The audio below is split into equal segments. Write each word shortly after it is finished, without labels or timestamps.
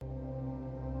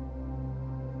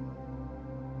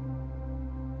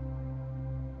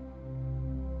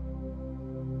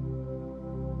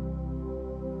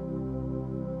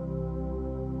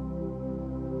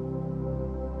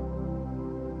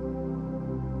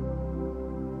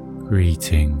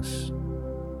Greetings,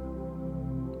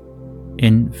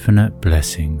 infinite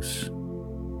blessings,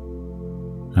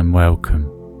 and welcome.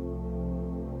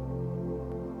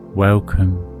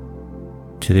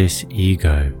 Welcome to this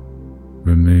ego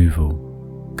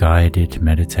removal guided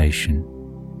meditation.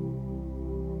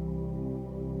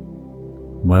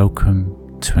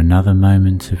 Welcome to another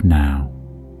moment of now,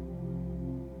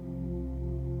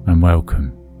 and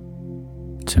welcome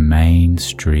to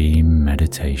mainstream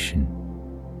meditation.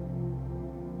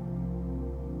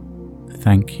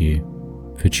 Thank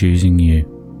you for choosing you.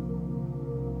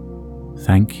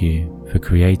 Thank you for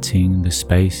creating the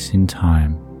space in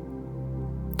time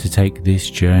to take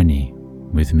this journey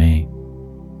with me.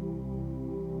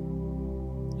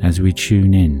 As we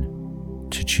tune in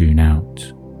to tune out,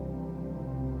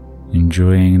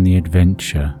 enjoying the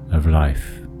adventure of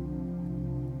life,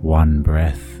 one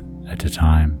breath at a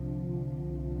time.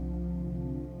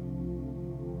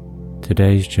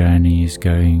 Today's journey is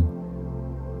going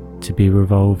to be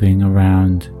revolving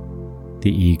around the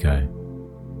ego.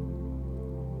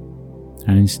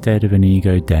 And instead of an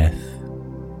ego death,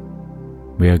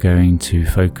 we are going to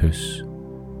focus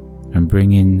and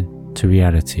bring in to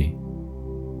reality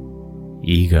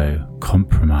ego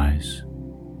compromise.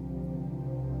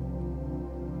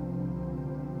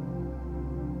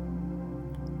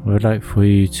 I would like for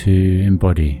you to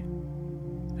embody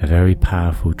a very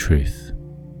powerful truth.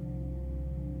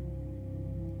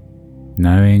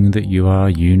 Knowing that you are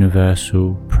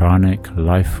universal pranic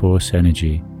life force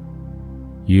energy,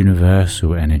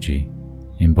 universal energy,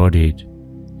 embodied,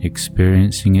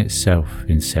 experiencing itself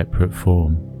in separate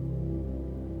form.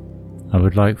 I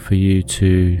would like for you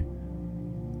to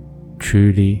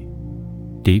truly,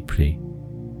 deeply,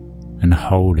 and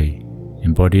wholly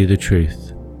embody the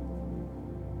truth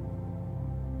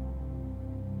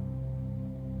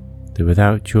that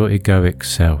without your egoic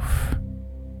self,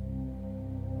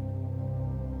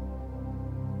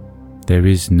 there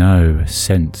is no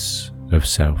sense of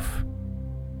self.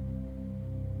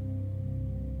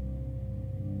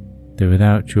 That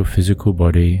without your physical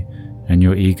body and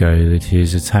your ego that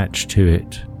is attached to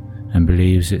it and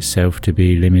believes itself to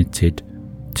be limited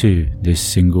to this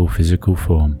single physical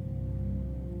form,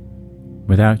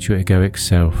 without your egoic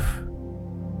self,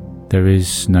 there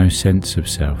is no sense of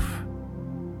self.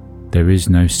 There is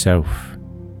no self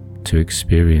to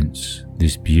experience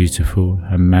this beautiful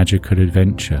and magical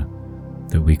adventure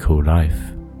that we call life.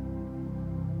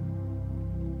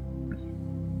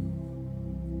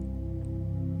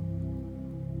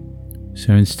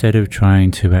 So instead of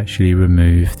trying to actually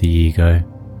remove the ego,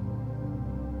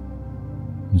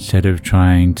 instead of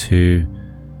trying to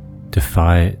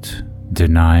defy it,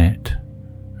 deny it,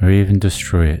 or even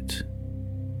destroy it,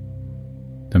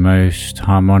 the most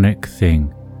harmonic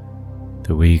thing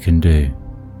that we can do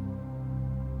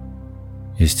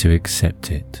is to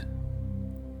accept it.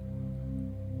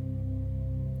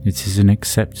 It is an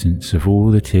acceptance of all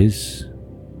that is,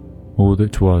 all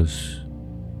that was,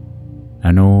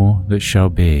 and all that shall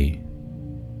be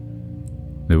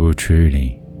that will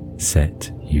truly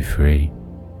set you free.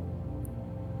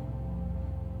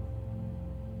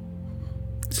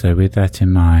 So with that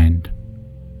in mind,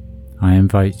 I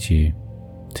invite you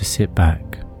to sit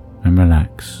back and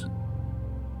relax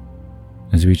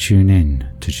as we tune in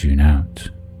to tune out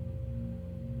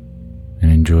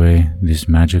and enjoy this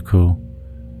magical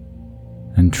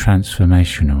and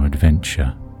transformational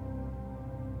adventure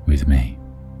with me.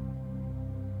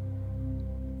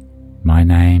 My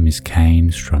name is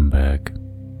Kane Stromberg,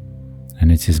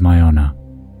 and it is my honour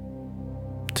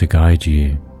to guide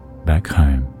you back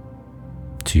home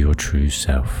to your true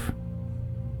self.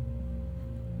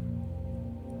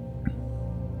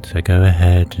 So go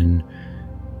ahead and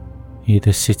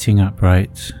either sitting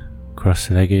upright,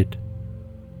 cross-legged,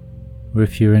 or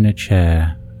if you're in a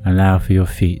chair, allow for your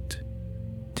feet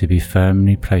to be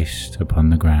firmly placed upon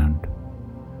the ground.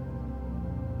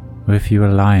 Or if you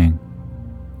are lying,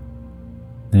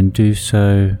 then do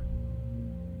so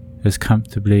as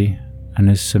comfortably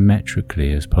and as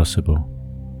symmetrically as possible,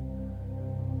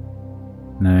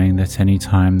 knowing that any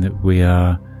time that we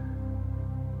are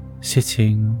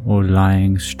sitting or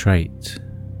lying straight,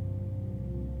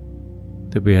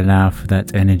 that we allow for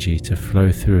that energy to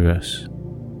flow through us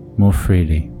more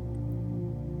freely.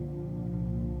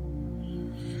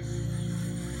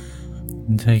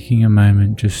 And taking a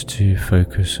moment just to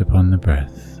focus upon the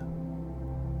breath,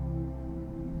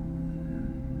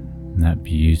 that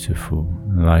beautiful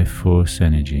life force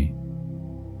energy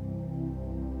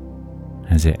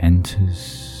as it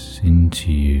enters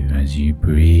into you as you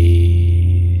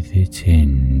breathe it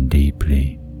in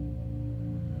deeply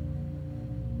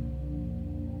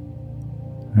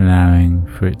allowing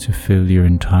for it to fill your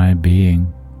entire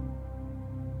being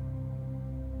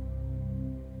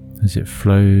as it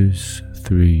flows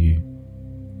through you,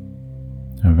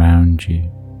 around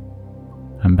you,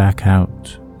 and back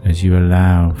out as you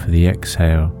allow for the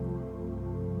exhale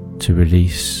to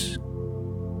release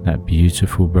that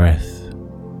beautiful breath.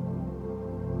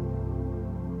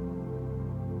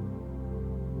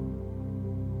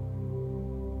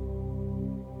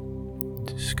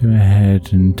 Just go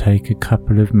ahead and take a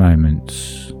couple of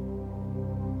moments,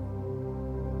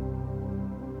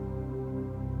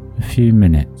 a few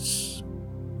minutes,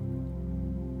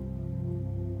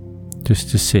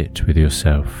 just to sit with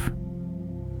yourself,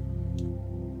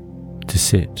 to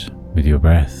sit with your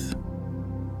breath.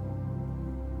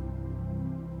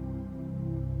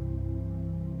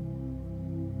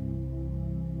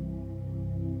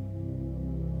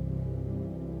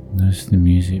 And as the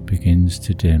music begins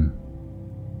to dim,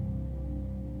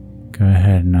 go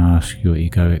ahead and ask your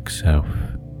egoic self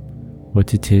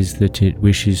what it is that it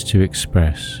wishes to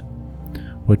express,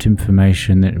 what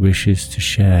information that it wishes to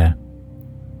share,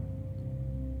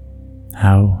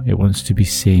 how it wants to be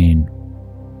seen,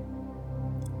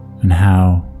 and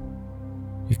how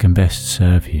it can best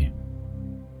serve you.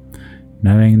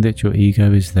 Knowing that your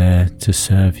ego is there to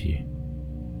serve you,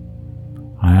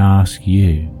 I ask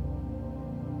you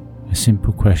a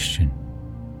simple question.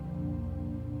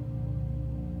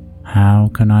 How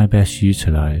can I best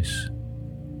utilize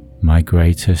my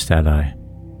greatest ally,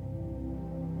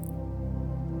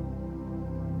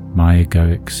 my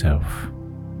egoic self?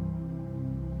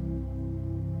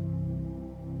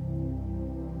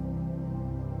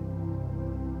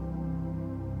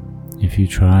 If you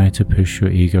try to push your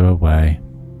ego away,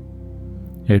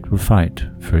 it will fight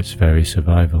for its very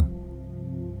survival.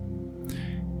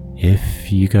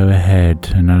 If you go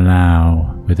ahead and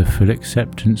allow with a full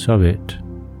acceptance of it,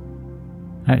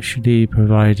 actually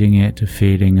providing it a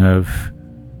feeling of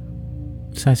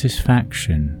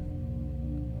satisfaction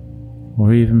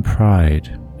or even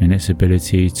pride in its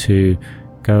ability to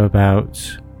go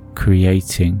about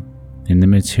creating in the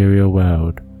material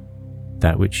world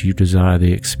that which you desire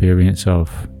the experience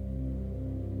of,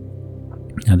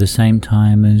 at the same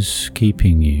time as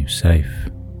keeping you safe.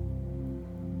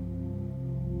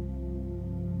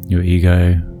 Your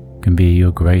ego can be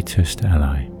your greatest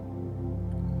ally.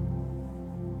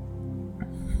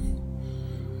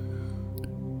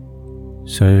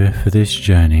 So for this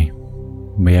journey,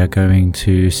 we are going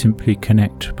to simply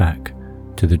connect back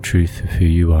to the truth of who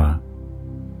you are,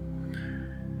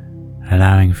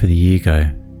 allowing for the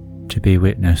ego to be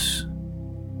witness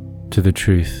to the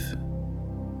truth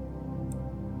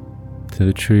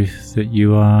that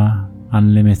you are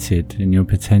unlimited in your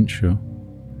potential.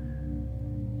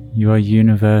 You are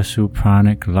universal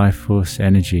pranic life force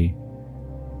energy,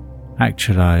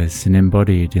 actualized and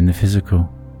embodied in the physical.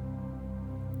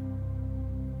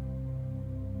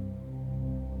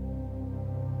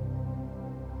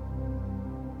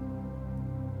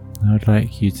 I would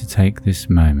like you to take this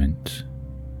moment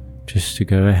just to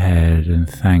go ahead and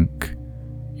thank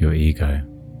your ego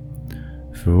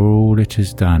for all it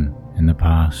has done in the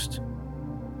past,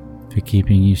 for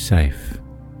keeping you safe.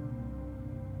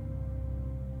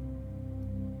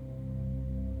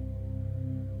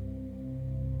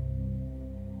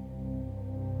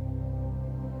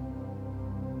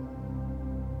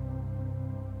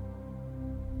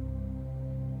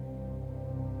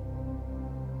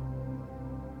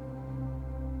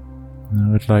 I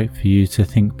would like for you to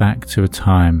think back to a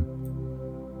time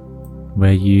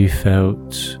where you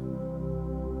felt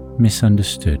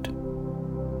misunderstood,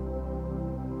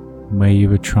 where you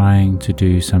were trying to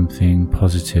do something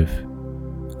positive,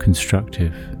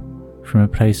 constructive, from a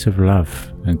place of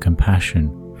love and compassion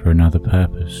for another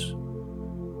purpose,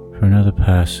 for another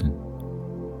person,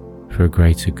 for a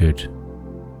greater good,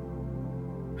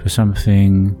 for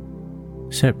something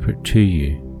separate to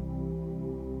you,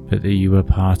 but that you were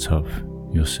part of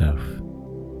yourself.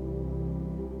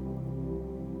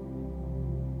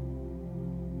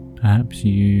 Perhaps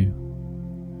you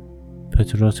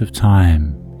put a lot of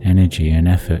time, energy and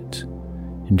effort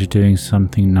into doing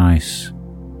something nice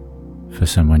for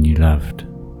someone you loved,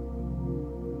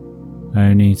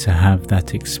 only to have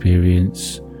that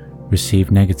experience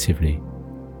received negatively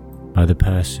by the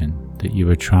person that you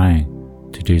were trying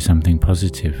to do something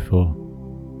positive for.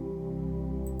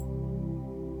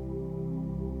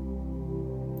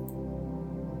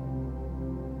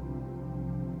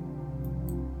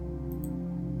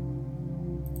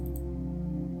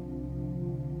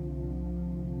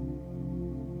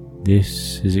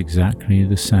 This is exactly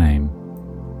the same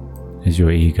as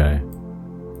your ego.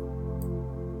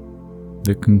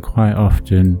 that can quite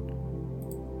often,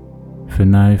 for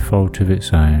no fault of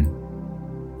its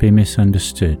own, be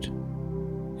misunderstood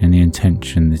in the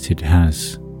intention that it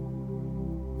has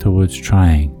towards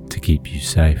trying to keep you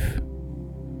safe.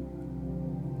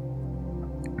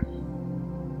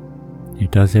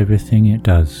 It does everything it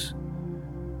does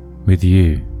with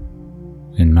you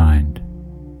in mind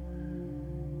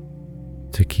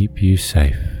to keep you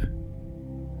safe,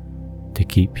 to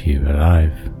keep you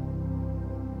alive.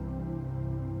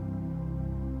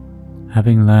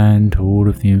 Having learned all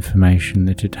of the information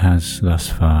that it has thus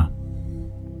far,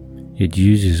 it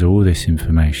uses all this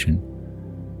information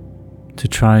to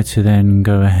try to then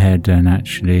go ahead and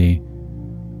actually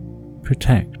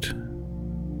protect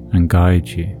and guide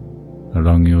you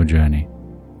along your journey.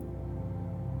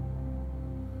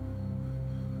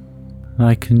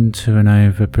 Likened to an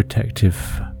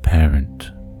overprotective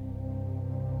parent.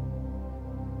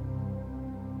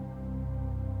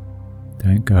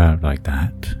 Don't go out like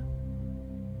that.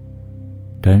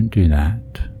 Don't do that.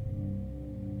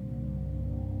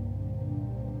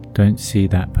 Don't see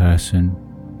that person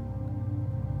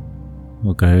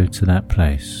or go to that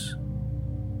place,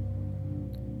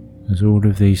 as all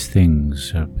of these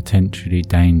things are potentially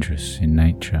dangerous in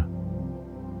nature.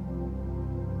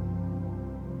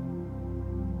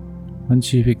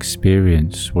 Once you've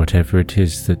experienced whatever it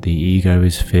is that the ego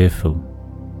is fearful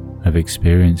of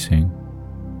experiencing,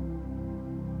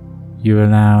 you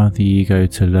allow the ego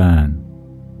to learn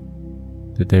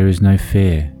that there is no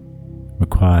fear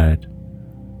required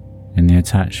in the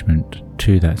attachment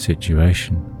to that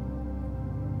situation.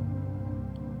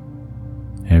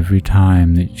 Every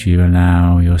time that you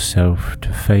allow yourself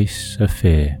to face a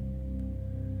fear,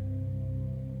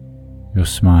 your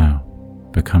smile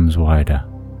becomes wider,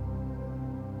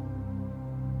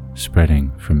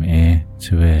 spreading from ear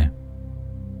to ear.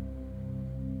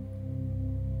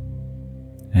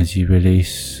 As you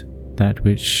release that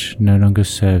which no longer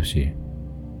serves you,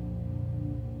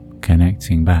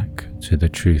 connecting back to the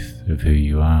truth of who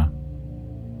you are.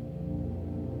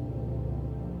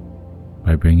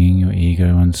 By bringing your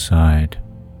ego on side,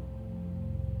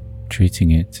 treating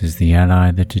it as the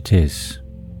ally that it is,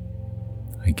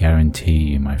 I guarantee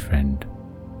you, my friend,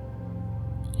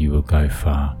 you will go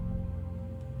far.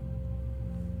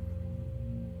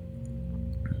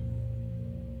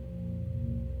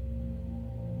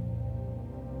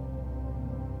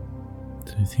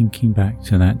 So thinking back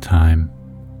to that time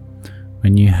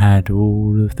when you had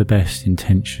all of the best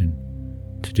intention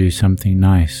to do something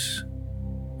nice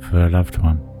for a loved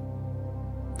one,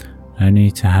 only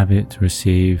to have it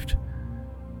received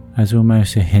as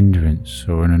almost a hindrance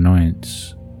or an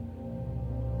annoyance.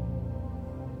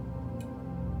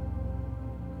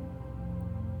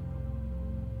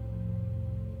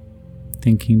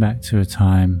 Thinking back to a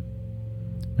time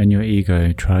when your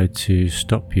ego tried to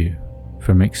stop you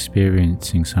from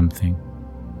experiencing something,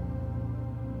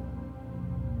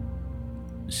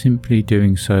 simply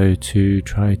doing so to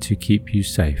try to keep you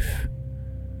safe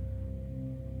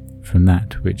from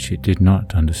that which it did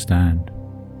not understand.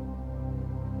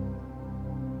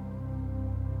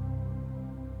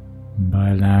 By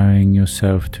allowing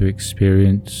yourself to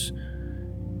experience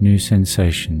new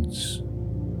sensations,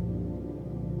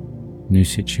 new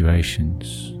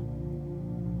situations,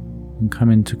 and come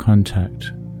into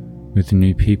contact with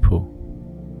new people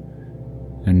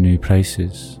and new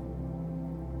places,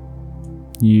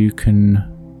 you can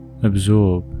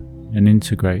absorb and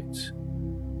integrate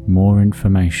more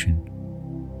information,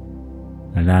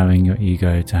 allowing your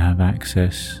ego to have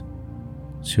access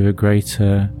to a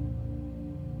greater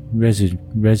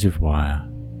reservoir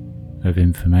of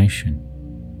information.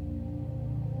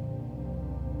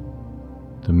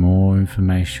 The more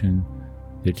information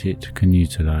that it can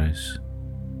utilize,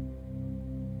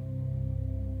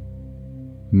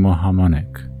 the more harmonic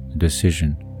a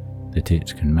decision that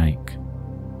it can make.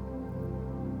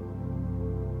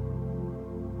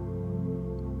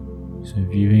 So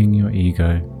viewing your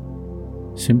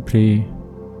ego simply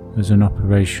as an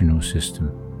operational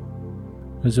system,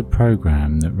 as a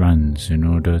program that runs in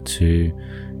order to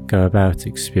go about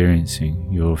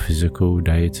experiencing your physical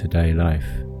day-to-day life,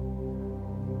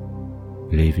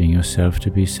 believing yourself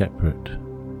to be separate,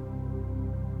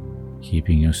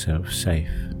 keeping yourself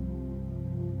safe.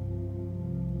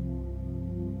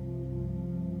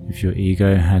 If your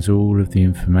ego has all of the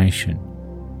information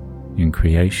in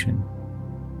creation,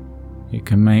 it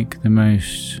can make the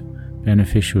most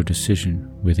beneficial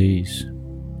decision with ease.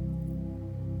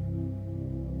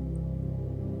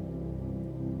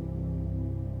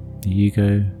 The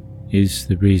ego is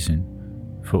the reason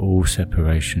for all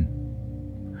separation,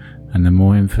 and the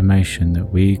more information that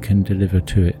we can deliver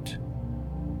to it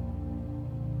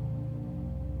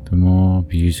the more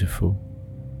beautiful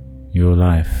your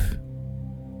life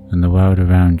and the world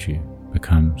around you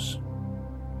becomes.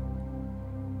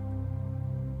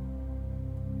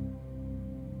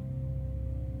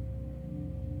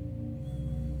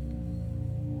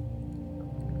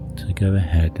 So go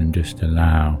ahead and just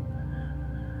allow,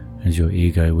 as your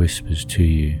ego whispers to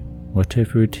you,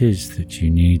 whatever it is that you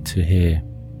need to hear.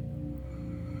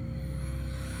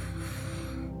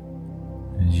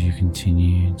 As you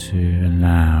continue to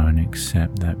allow and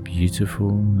accept that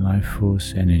beautiful life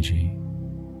force energy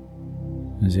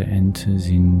as it enters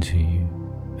into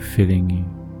you, filling you,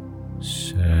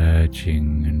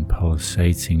 surging and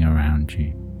pulsating around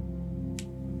you.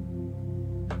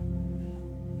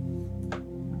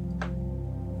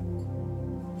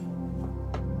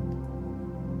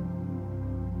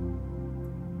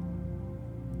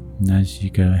 And as you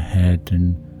go ahead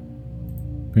and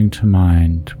bring to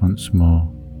mind once more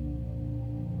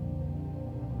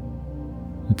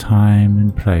the time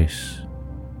and place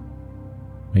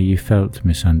where you felt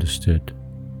misunderstood,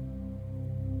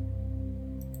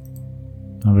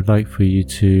 I would like for you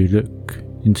to look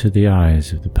into the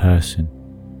eyes of the person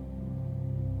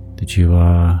that you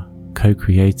are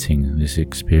co-creating this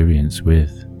experience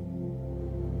with,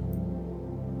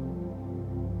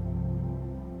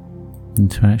 and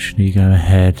to actually go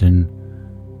ahead and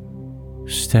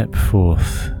step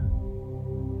forth,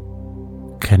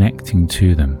 connecting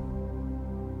to them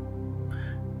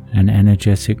and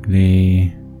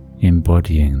energetically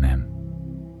embodying them,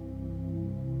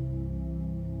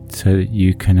 so that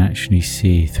you can actually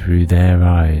see through their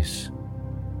eyes,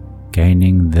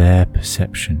 gaining their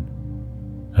perception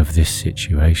of this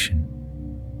situation.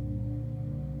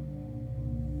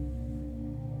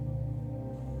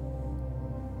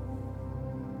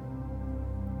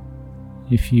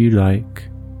 If you like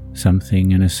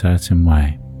something in a certain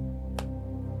way,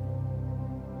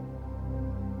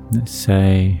 let's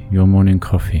say your morning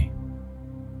coffee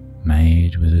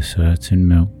made with a certain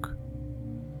milk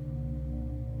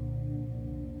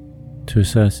to a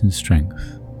certain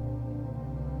strength,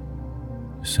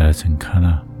 a certain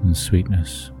colour and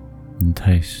sweetness and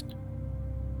taste.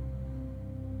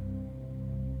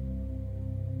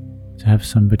 To have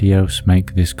somebody else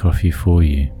make this coffee for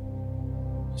you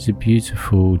is a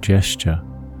beautiful gesture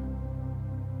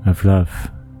of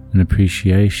love and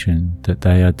appreciation that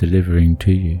they are delivering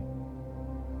to you.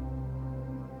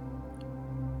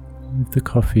 If the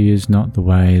coffee is not the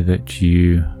way that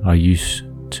you are used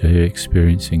to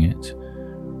experiencing it,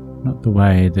 not the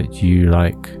way that you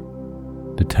like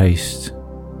the taste,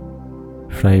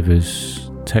 flavours,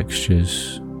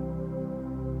 textures,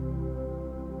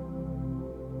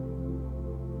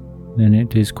 then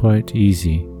it is quite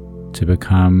easy to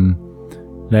become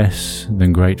less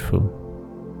than grateful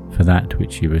for that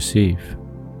which you receive.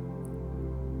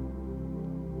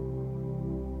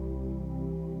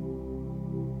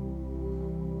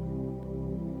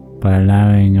 By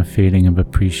allowing a feeling of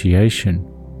appreciation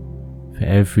for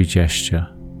every gesture,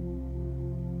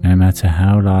 no matter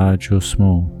how large or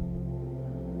small,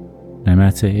 no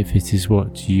matter if it is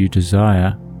what you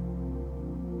desire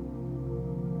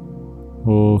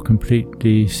or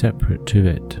completely separate to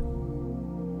it.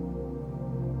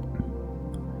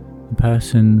 The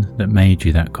person that made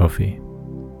you that coffee,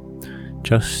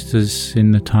 just as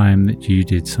in the time that you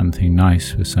did something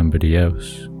nice for somebody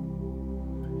else,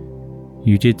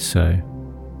 you did so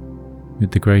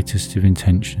with the greatest of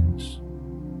intentions,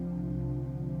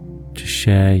 to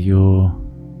share your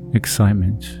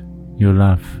excitement, your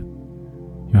love,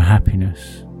 your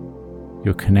happiness,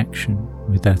 your connection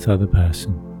with that other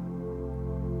person.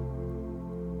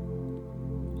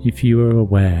 If you are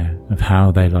aware of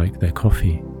how they like their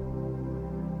coffee,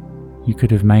 you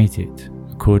could have made it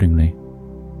accordingly.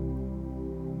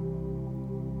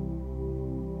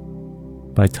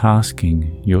 By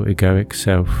tasking your egoic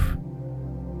self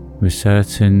with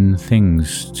certain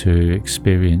things to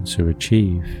experience or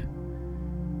achieve,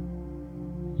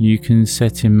 you can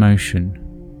set in motion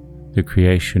the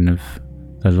creation of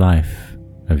the life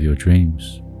of your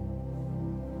dreams.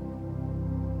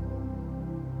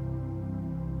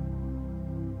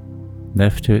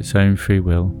 Left to its own free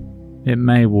will, it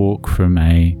may walk from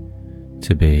A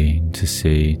to B to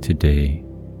C to D.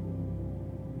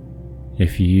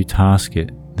 If you task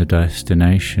it the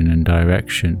destination and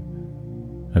direction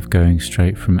of going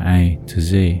straight from A to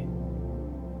Z,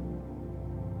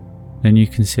 then you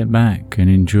can sit back and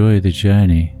enjoy the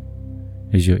journey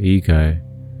as your ego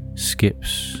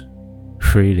skips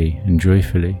freely and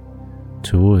joyfully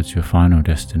towards your final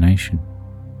destination.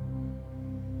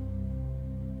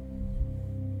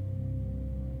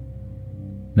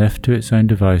 Left to its own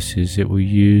devices, it will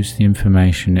use the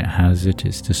information it has at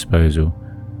its disposal,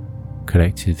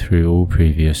 collected through all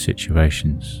previous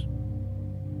situations.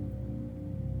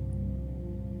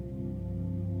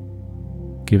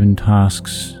 Given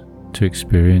tasks to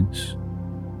experience,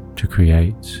 to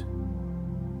create,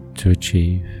 to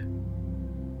achieve,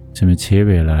 to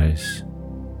materialize,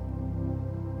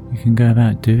 you can go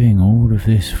about doing all of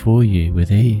this for you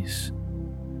with ease.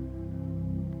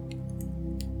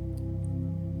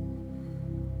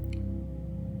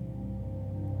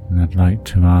 And I'd like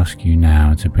to ask you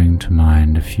now to bring to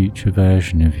mind a future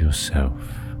version of yourself.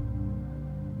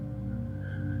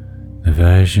 The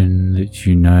version that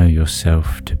you know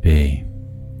yourself to be,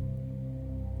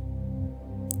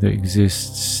 that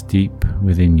exists deep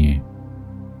within you.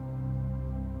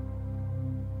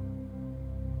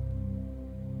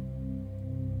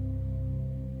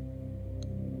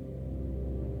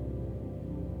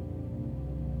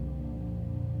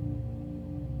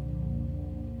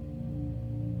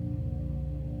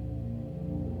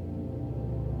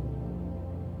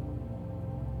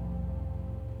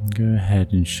 Go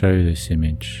ahead and show this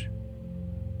image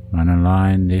and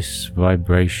align this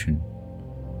vibration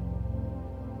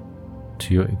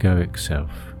to your egoic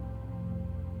self,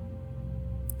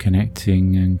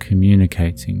 connecting and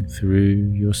communicating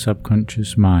through your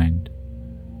subconscious mind,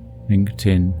 linked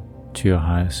in to your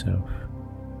higher self.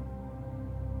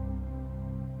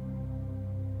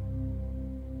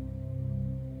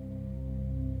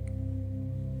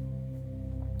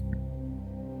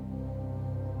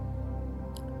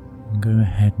 Go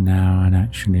ahead now and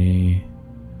actually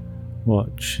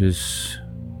watch as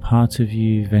part of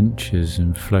you ventures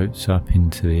and floats up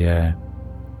into the air,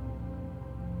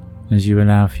 as you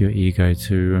allow for your ego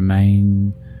to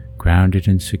remain grounded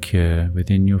and secure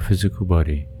within your physical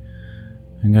body.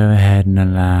 And go ahead and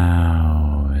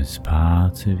allow as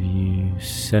part of you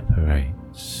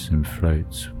separates and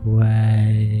floats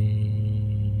way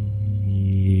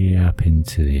up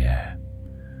into the air.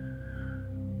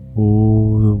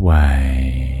 All the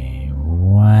way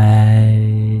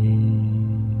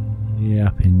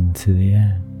up into the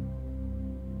air.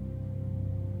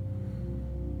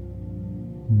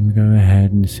 And go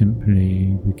ahead and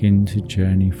simply begin to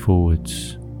journey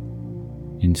forwards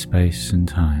in space and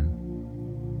time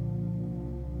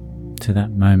to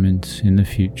that moment in the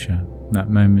future, that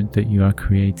moment that you are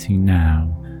creating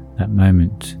now, that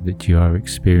moment that you are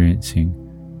experiencing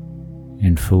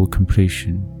in full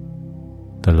completion,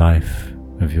 the life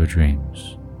of your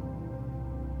dreams.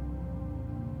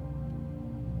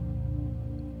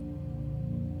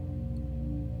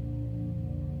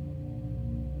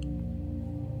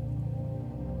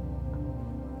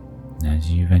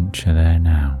 As you venture there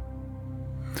now,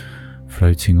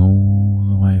 floating all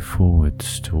the way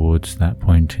forwards towards that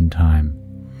point in time,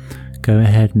 go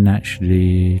ahead and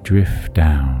actually drift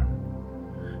down,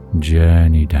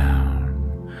 journey down,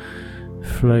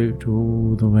 float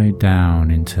all the way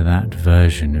down into that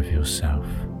version of yourself,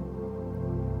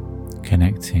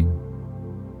 connecting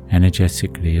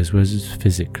energetically as well as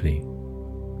physically,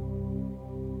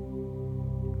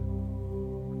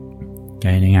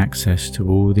 gaining access to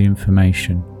all the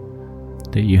information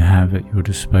that you have at your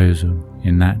disposal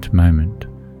in that moment,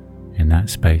 in that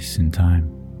space and time.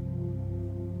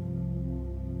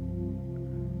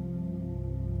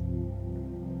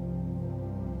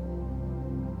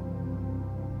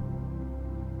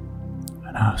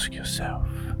 And ask yourself,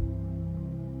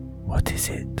 what is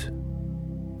it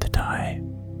that I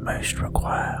most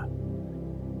require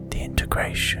the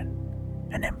integration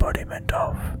and embodiment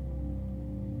of?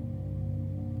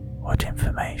 What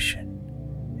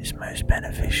information is most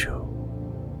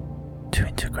beneficial to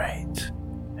integrate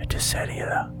at a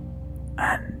cellular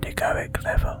and egoic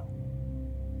level?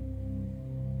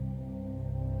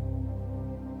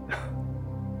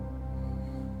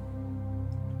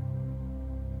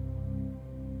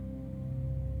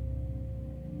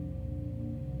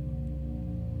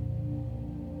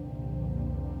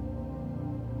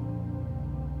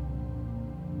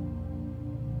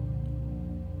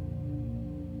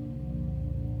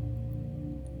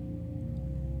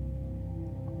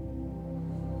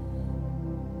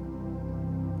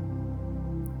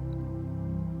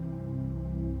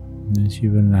 As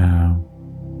you allow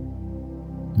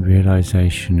the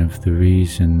realization of the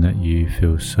reason that you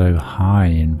feel so high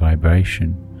in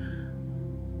vibration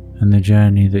and the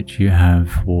journey that you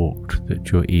have walked, that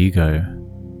your ego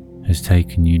has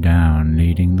taken you down,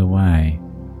 leading the way,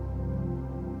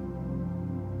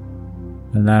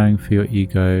 allowing for your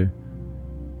ego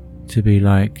to be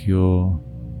like your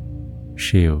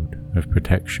shield of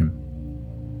protection,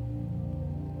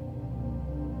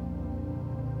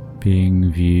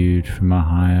 being viewed from a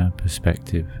higher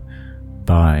perspective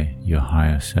by your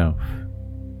higher self,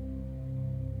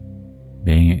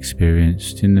 being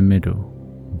experienced in the middle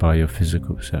by your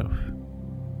physical self.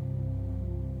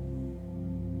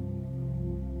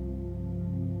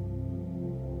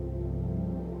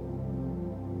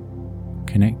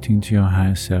 Connecting to your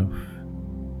higher self,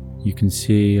 you can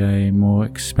see a more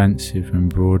expansive and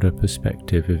broader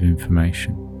perspective of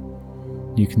information.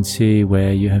 You can see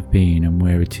where you have been and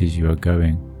where it is you are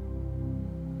going,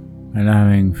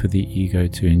 allowing for the ego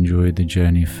to enjoy the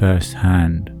journey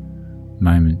firsthand,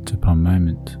 moment upon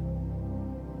moment.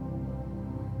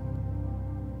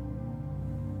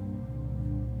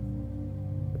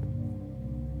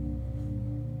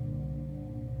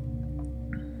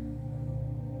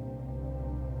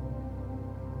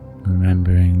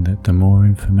 Remembering that the more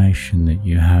information that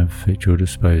you have at your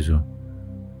disposal,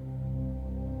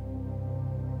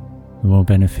 the more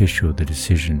beneficial the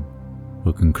decision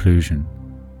or conclusion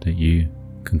that you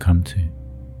can come to.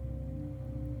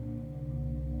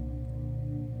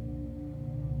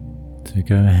 So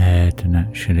go ahead and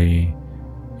actually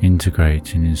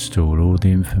integrate and install all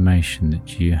the information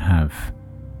that you have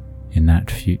in that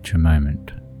future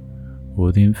moment,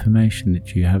 all the information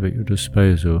that you have at your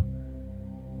disposal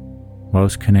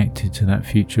whilst connected to that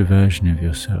future version of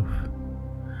yourself.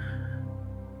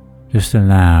 Just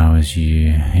allow as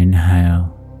you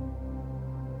inhale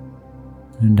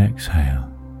and exhale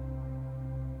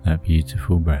that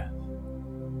beautiful breath.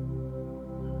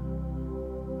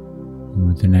 And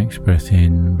with the next breath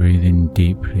in, breathe in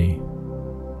deeply,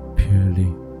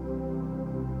 purely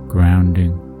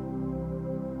grounding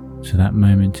to that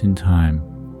moment in time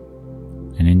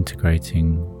and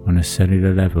integrating on a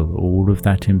cellular level all of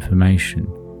that information.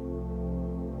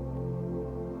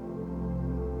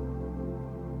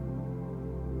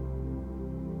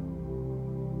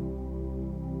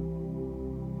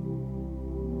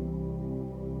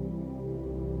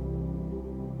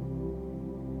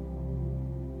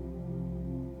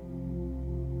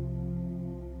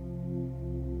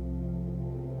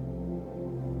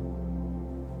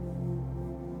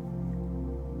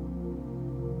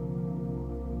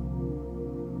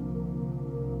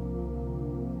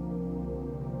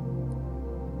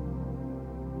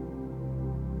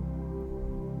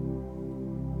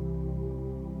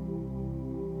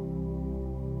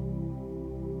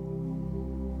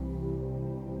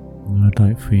 I'd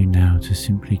like for you now to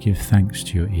simply give thanks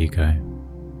to your ego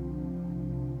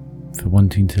for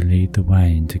wanting to lead the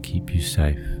way and to keep you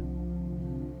safe.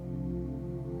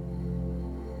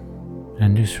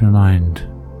 And just remind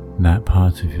that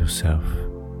part of yourself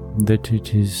that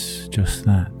it is just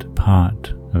that,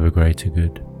 part of a greater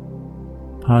good,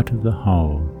 part of the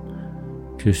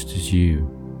whole, just as you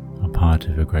are part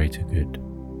of a greater good,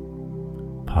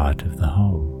 part of the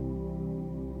whole,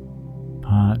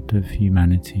 part of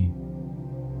humanity,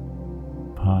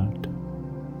 part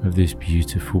of this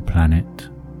beautiful planet,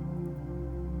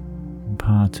 and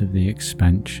part of the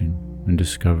expansion and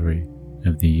discovery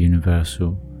of the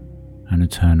universal and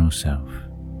eternal self.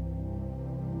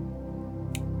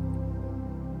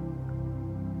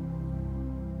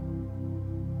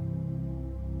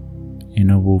 In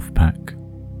a wolf pack,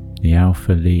 the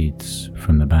alpha leads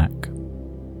from the back.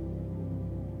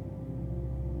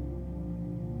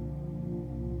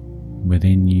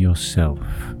 Within yourself,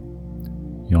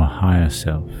 your higher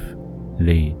self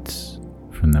leads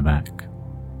from the back.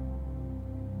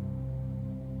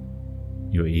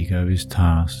 Your ego is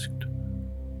tasked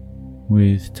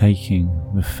with taking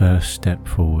the first step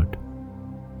forward,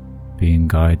 being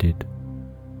guided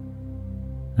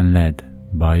and led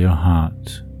by your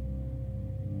heart,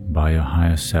 by your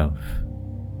higher self.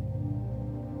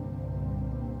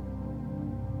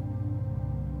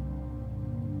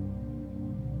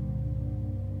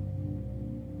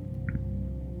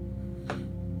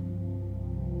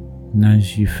 And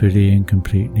as you fully and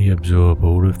completely absorb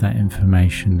all of that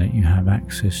information that you have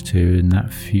access to in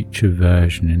that future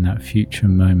version, in that future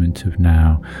moment of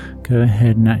now, go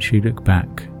ahead and actually look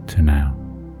back to now.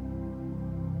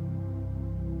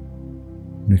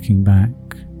 Looking back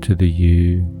to the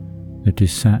you that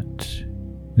is sat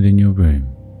within your room.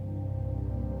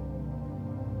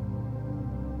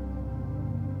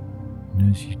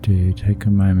 And as you do, take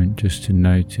a moment just to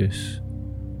notice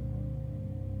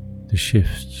the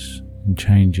shifts and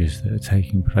changes that are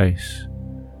taking place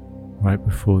right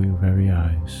before your very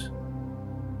eyes.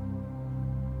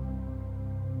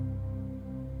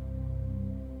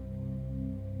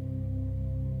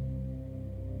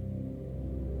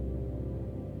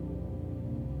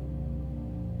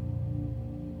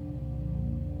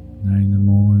 Knowing the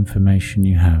more information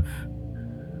you have,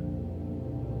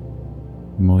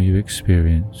 more you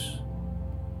experience,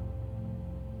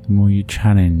 the more you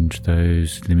challenge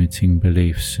those limiting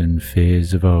beliefs and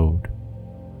fears of old,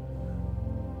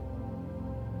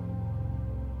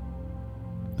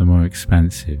 the more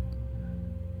expansive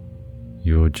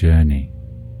your journey,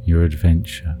 your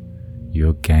adventure,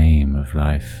 your game of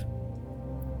life.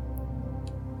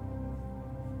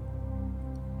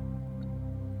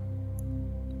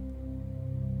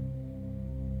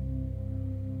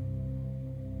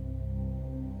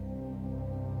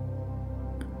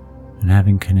 And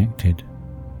having connected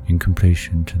in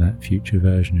completion to that future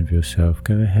version of yourself,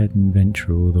 go ahead and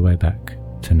venture all the way back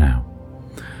to now,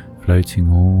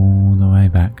 floating all the way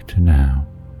back to now,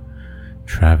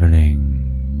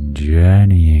 traveling,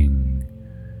 journeying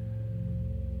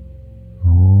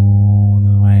all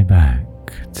the way back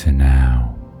to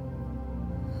now.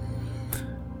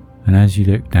 And as you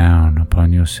look down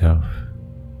upon yourself,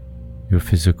 your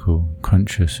physical,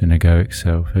 conscious and egoic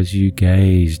self, as you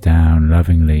gaze down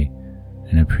lovingly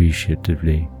and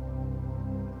appreciatively,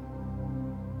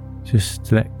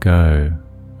 just let go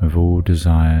of all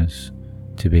desires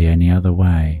to be any other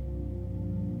way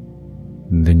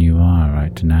than you are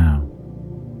right now.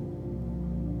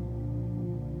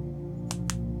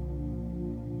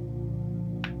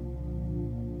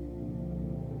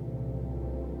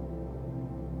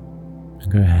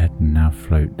 And go ahead and now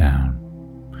float down,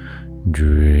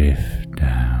 drift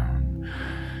down,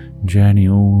 journey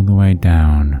all the way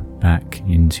down back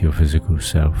into your physical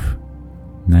self.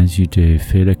 And as you do,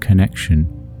 feel a connection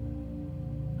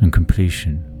and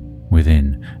completion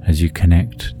within as you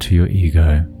connect to your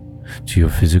ego, to your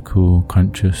physical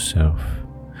conscious self,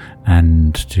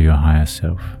 and to your higher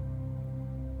self.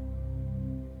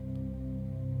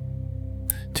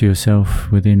 To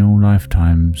yourself within all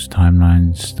lifetimes,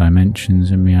 timelines, dimensions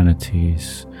and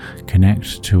realities.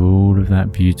 Connect to all of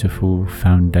that beautiful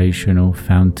foundational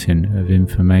fountain of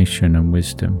information and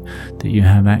wisdom that you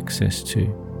have access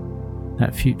to.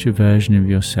 That future version of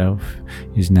yourself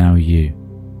is now you.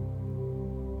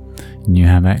 And you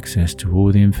have access to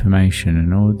all the information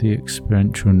and all the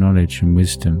experiential knowledge and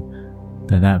wisdom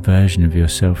that that version of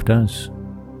yourself does.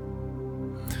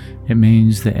 It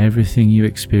means that everything you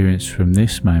experience from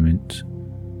this moment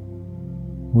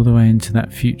all the way into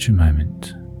that future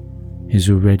moment is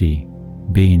already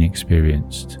being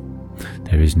experienced.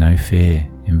 There is no fear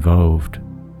involved.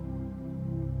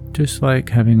 Just like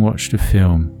having watched a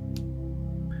film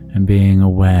and being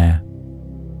aware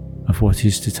of what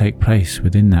is to take place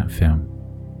within that film.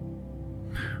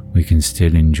 We can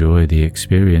still enjoy the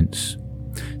experience,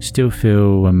 still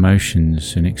feel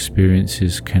emotions and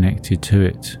experiences connected to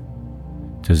it,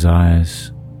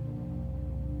 desires,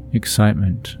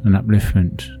 excitement and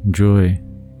upliftment, joy.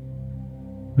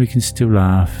 We can still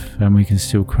laugh and we can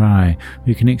still cry.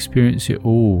 We can experience it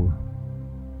all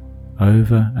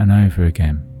over and over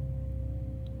again.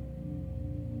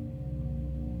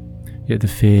 Yet the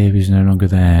fear is no longer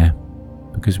there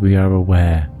because we are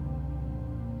aware.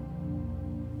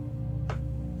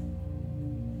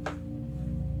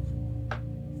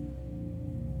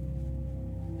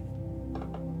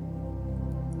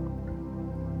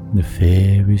 The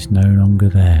fear is no longer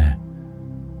there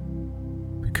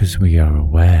because we are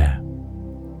aware.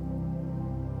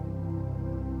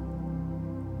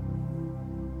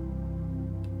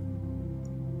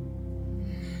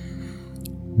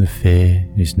 The fear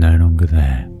is no longer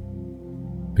there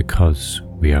because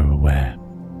we are aware.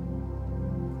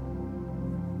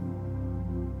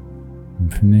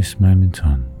 And from this moment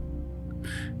on,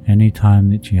 any time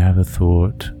that you have a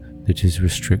thought that is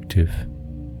restrictive,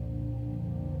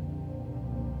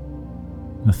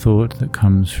 a thought that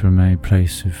comes from a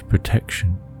place of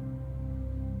protection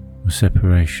or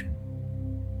separation,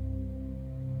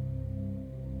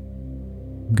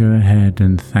 go ahead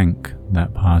and thank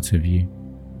that part of you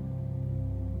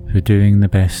for doing the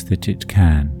best that it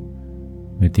can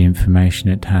with the information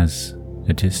it has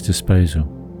at its disposal,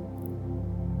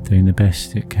 doing the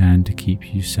best it can to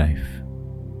keep you safe,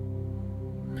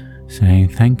 saying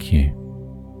thank you,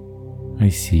 I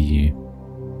see you,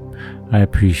 I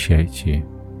appreciate you,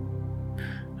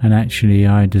 and actually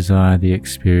I desire the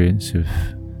experience of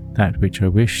that which I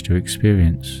wish to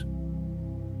experience.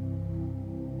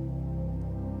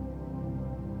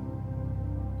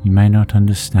 You may not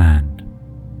understand,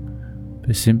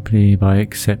 but simply by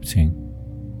accepting,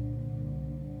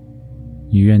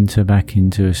 you enter back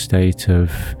into a state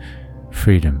of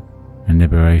freedom and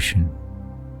liberation.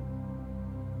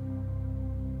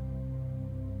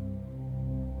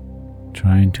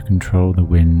 Trying to control the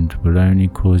wind will only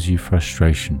cause you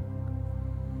frustration.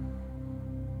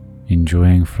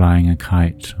 Enjoying flying a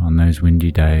kite on those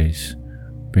windy days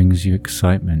brings you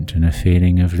excitement and a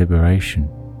feeling of liberation.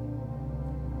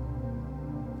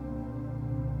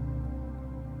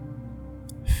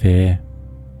 Fear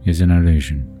is an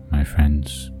illusion, my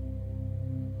friends.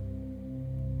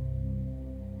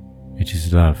 It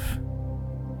is love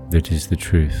that is the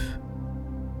truth,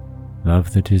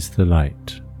 love that is the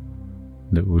light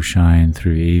that will shine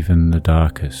through even the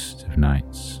darkest of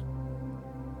nights.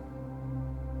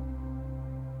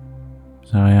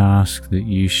 So I ask that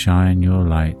you shine your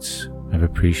lights of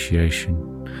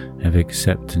appreciation, of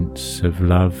acceptance, of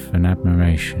love and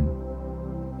admiration,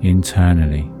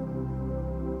 internally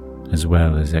as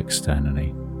well as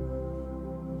externally,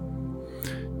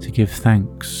 to give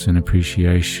thanks and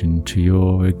appreciation to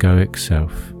your egoic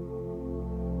self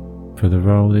for the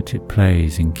role that it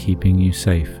plays in keeping you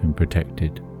safe and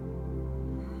protected,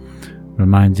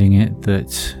 reminding it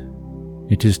that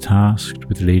it is tasked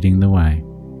with leading the way,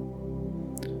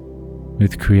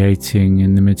 with creating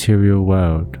in the material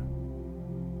world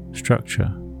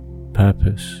structure,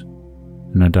 purpose,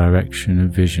 and a direction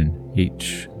of vision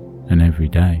each and every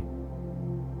day.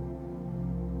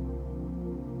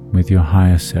 With your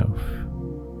higher self,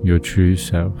 your true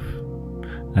self,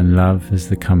 and love as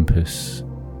the compass,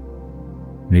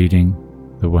 leading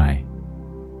the way.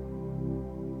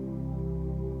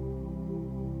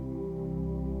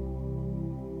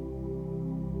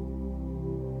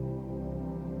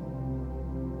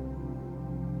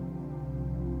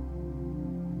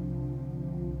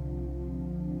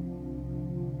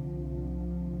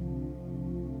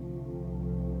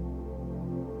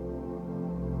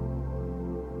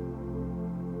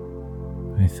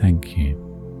 I thank you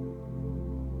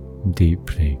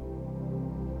deeply,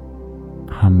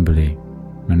 humbly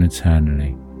and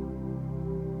eternally,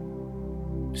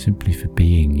 simply for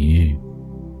being you.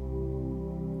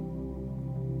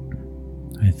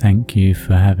 I thank you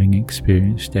for having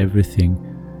experienced everything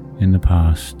in the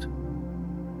past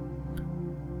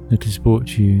that has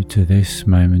brought you to this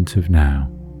moment of now,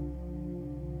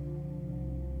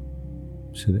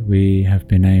 so that we have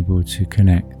been able to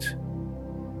connect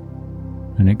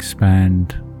and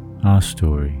expand our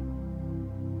story,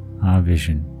 our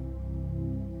vision,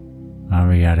 our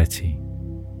reality,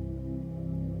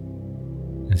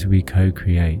 as we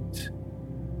co-create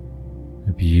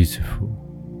a beautiful,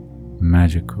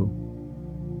 magical,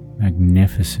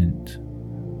 magnificent,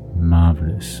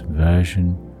 marvelous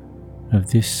version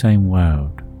of this same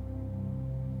world,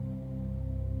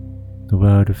 the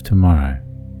world of tomorrow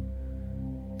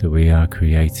that we are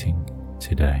creating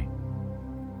today.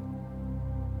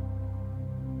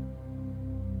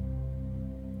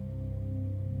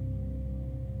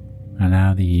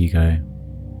 Allow the ego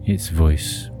its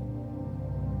voice,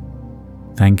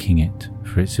 thanking it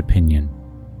for its opinion,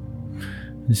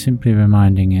 and simply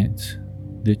reminding it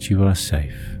that you are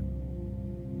safe,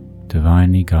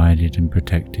 divinely guided and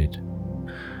protected,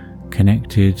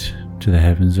 connected to the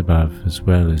heavens above as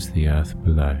well as the earth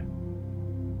below.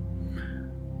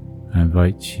 I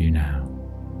invite you now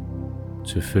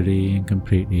to fully and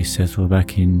completely settle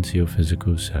back into your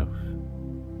physical self.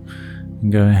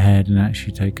 And go ahead and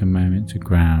actually take a moment to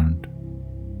ground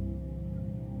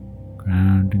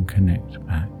and connect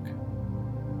back,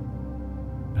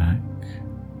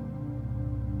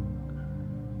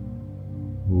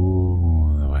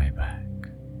 all the way back.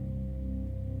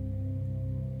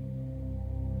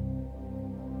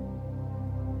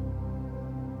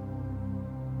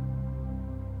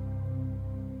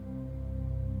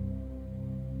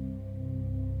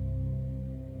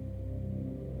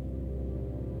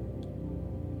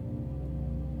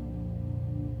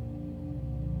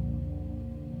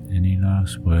 Any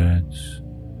last words,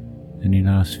 any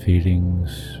last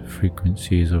feelings,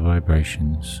 frequencies or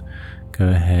vibrations, go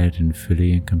ahead and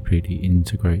fully and completely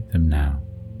integrate them now,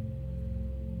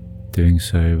 doing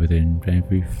so within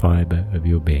every fibre of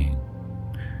your being,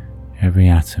 every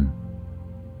atom,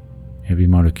 every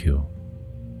molecule,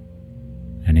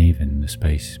 and even the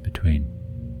space between.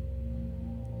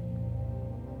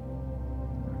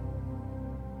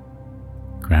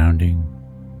 Grounding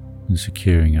and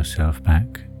securing yourself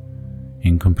back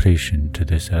in completion to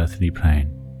this earthly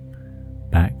plane,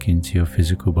 back into your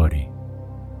physical body,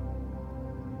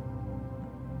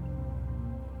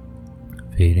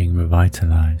 feeling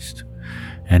revitalized,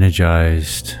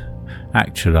 energized,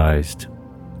 actualized,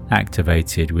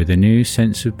 activated with a new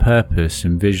sense of purpose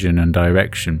and vision and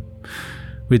direction,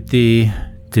 with the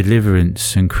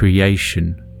deliverance and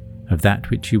creation of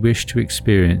that which you wish to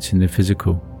experience in the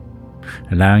physical,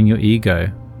 allowing your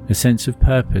ego a sense of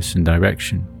purpose and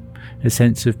direction, a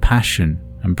sense of passion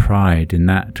and pride in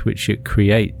that which it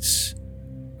creates,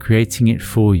 creating it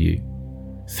for you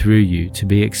through you, to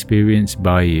be experienced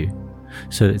by you,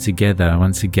 so that together,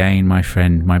 once again, my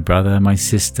friend, my brother, my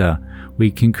sister,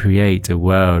 we can create a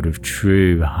world of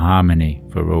true harmony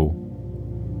for all.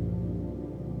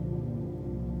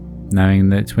 Knowing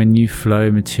that when you flow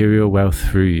material wealth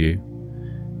through you,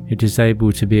 it is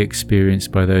able to be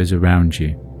experienced by those around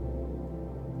you.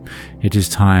 It is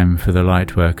time for the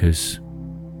light workers,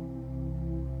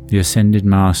 the ascended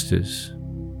masters,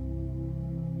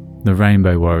 the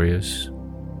rainbow warriors,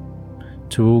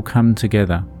 to all come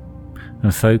together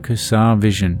and focus our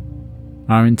vision,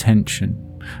 our intention,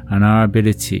 and our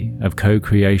ability of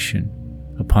co-creation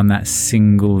upon that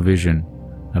single vision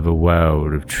of a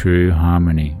world of true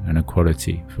harmony and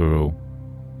equality for all.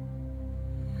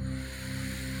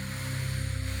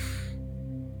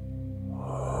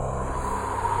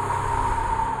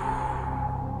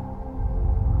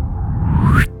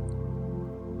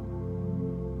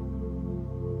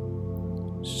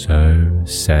 So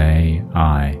say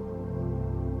I,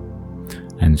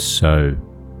 and so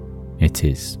it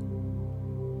is.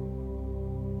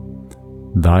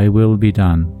 Thy will be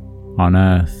done on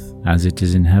earth as it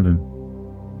is in heaven.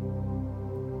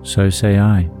 So say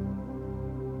I,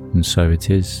 and so it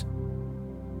is.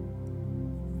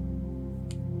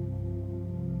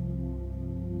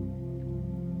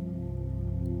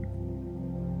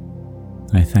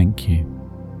 I thank you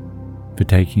for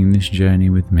taking this journey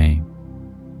with me.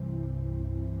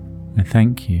 I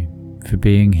thank you for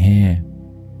being here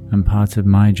and part of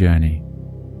my journey.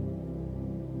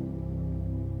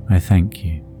 I thank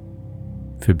you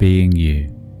for being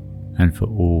you and for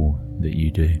all that you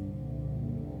do.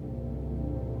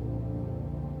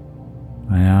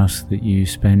 I ask that you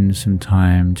spend some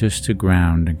time just to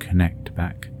ground and connect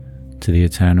back to the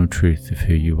eternal truth of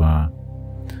who you are,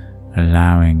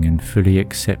 allowing and fully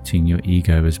accepting your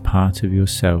ego as part of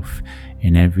yourself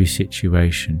in every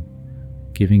situation,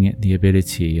 giving it the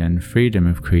ability and freedom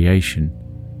of creation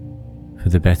for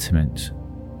the betterment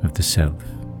of the self,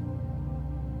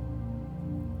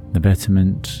 the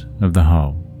betterment of the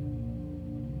whole,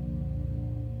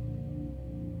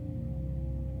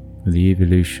 for the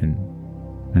evolution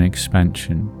and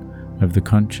expansion of the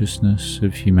consciousness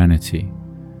of humanity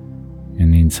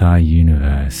and the entire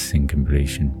universe in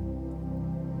completion.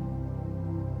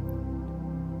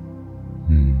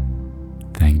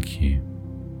 Thank you.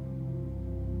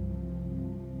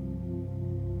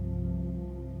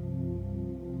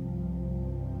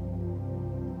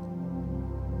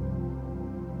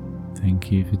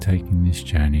 Thank you for taking this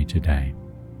journey today.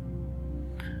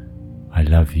 I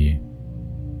love you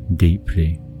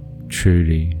deeply,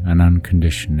 truly, and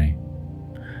unconditionally,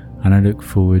 and I look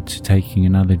forward to taking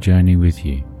another journey with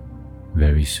you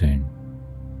very soon.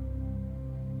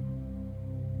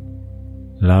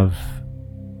 Love,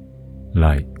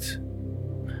 light,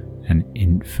 and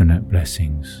infinite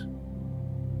blessings.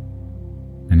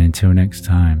 And until next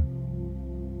time,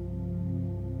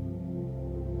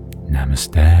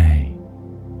 Namaste.